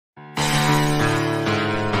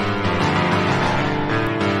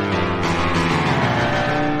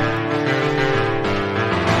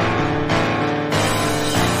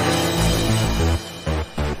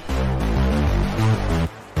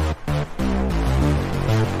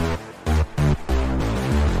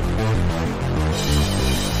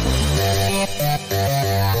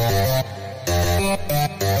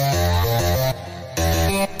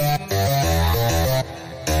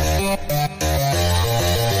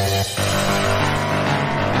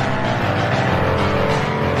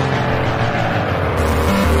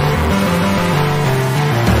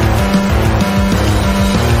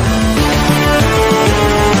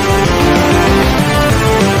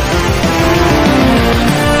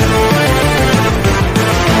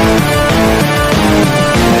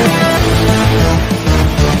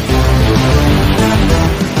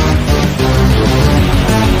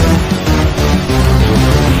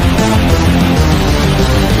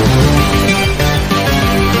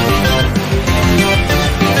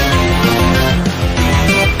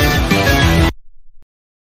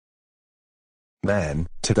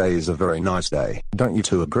today is a very nice day. Don't you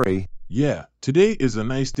two agree? Yeah, today is a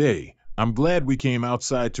nice day. I'm glad we came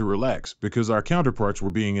outside to relax because our counterparts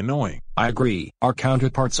were being annoying. I agree. Our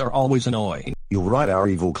counterparts are always annoying. You're right, our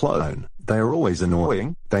evil clone. They are always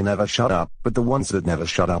annoying, they never shut up, but the ones that never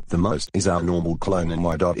shut up the most is our normal clone and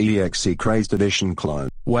my.exe crazed edition clone.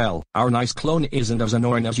 Well, our nice clone isn't as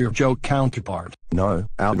annoying as your joke counterpart. No,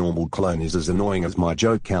 our normal clone is as annoying as my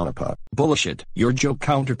joke counterpart. Bullshit. Your joke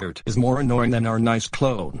counterpart is more annoying than our nice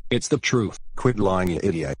clone. It's the truth. Quit lying, you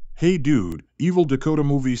idiot. Hey dude, Evil Dakota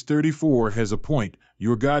Movies 34 has a point.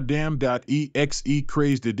 Your goddamn .exe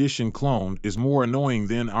crazed edition clone is more annoying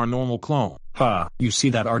than our normal clone. Ha, you see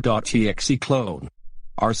that our .exe clone.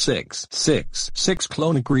 Our 666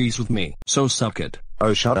 clone agrees with me, so suck it.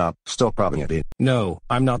 Oh shut up, stop rubbing it in. No,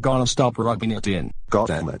 I'm not gonna stop rubbing it in. God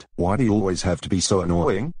damn it, why do you always have to be so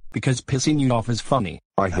annoying? Because pissing you off is funny.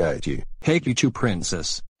 I hate you. Hate you too,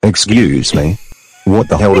 princess. Excuse me? What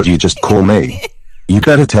the hell did you just call me? You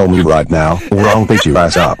better tell me right now, or I'll beat your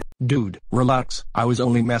ass up. Dude, relax, I was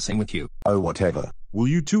only messing with you. Oh whatever. Will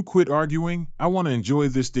you two quit arguing? I want to enjoy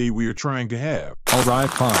this day we are trying to have. Alright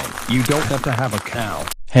fine, you don't have to have a cow.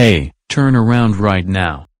 Hey, turn around right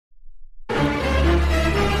now.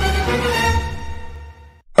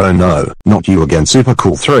 Oh no, not you again, Super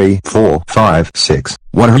Cool 3, 4, 5, 6.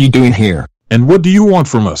 What are you doing here? And what do you want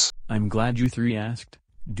from us? I'm glad you three asked.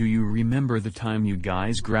 Do you remember the time you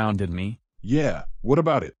guys grounded me? Yeah, what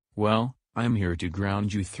about it? Well, I'm here to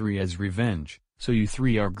ground you three as revenge, so you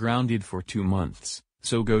three are grounded for 2 months,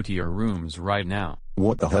 so go to your rooms right now.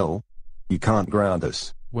 What the hell? You can't ground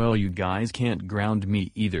us. Well, you guys can't ground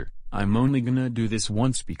me either. I'm only gonna do this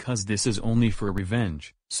once because this is only for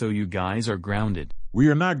revenge, so you guys are grounded. We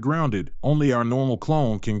are not grounded, only our normal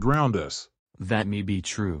clone can ground us. That may be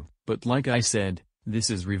true, but like I said, this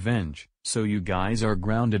is revenge, so you guys are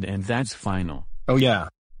grounded and that's final. Oh yeah.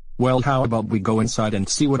 Well, how about we go inside and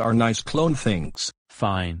see what our nice clone thinks?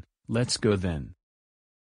 Fine, let's go then.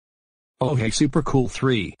 Oh hey Super Cool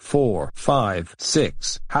 3, 4, 5,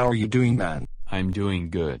 6, how are you doing, man? I'm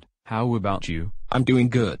doing good. How about you? I'm doing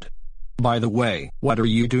good. By the way, what are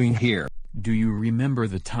you doing here? Do you remember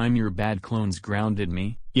the time your bad clones grounded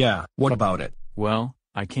me? Yeah, what about it? Well,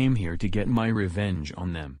 I came here to get my revenge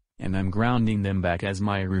on them, and I'm grounding them back as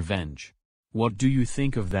my revenge. What do you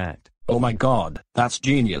think of that? Oh my god, that's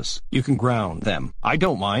genius. You can ground them. I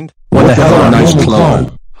don't mind. What the hell, our nice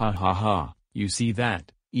clone? Ha ha ha, you see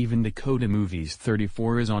that? Even Dakota Movies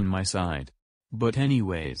 34 is on my side. But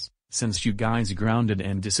anyways, since you guys grounded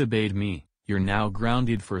and disobeyed me, you're now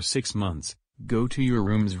grounded for 6 months. Go to your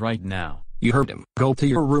rooms right now. You heard him. Go to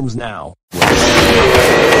your rooms now.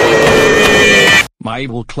 My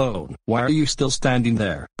evil clone, why are you still standing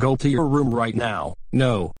there? Go to your room right now.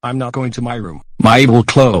 No, I'm not going to my room. My evil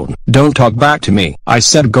clone, don't talk back to me. I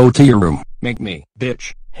said go to your room. Make me,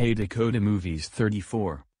 bitch. Hey Dakota Movies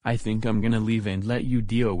 34, I think I'm gonna leave and let you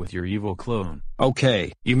deal with your evil clone.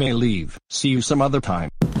 Okay, you may leave. See you some other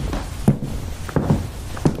time.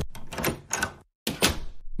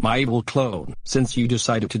 My evil clone, since you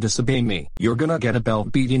decided to disobey me, you're gonna get a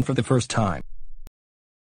belt beating for the first time.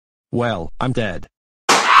 Well, I'm dead.